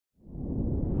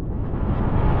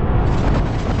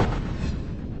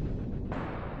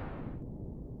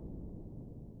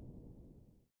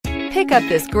Pick up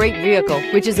this great vehicle,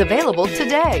 which is available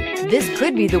today. This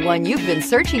could be the one you've been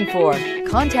searching for.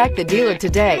 Contact the dealer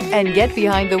today and get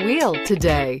behind the wheel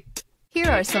today. Here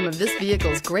are some of this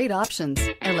vehicle's great options: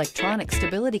 electronic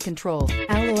stability control,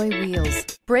 alloy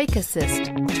wheels, brake assist,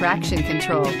 traction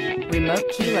control, remote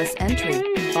keyless entry,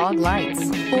 fog lights,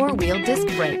 four-wheel disc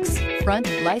brakes, front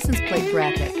license plate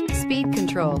bracket, speed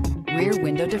control, rear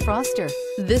window defroster.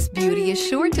 This beauty is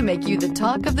sure to make you the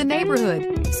talk of the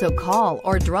neighborhood. So call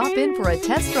or drop in for a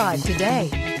test drive today.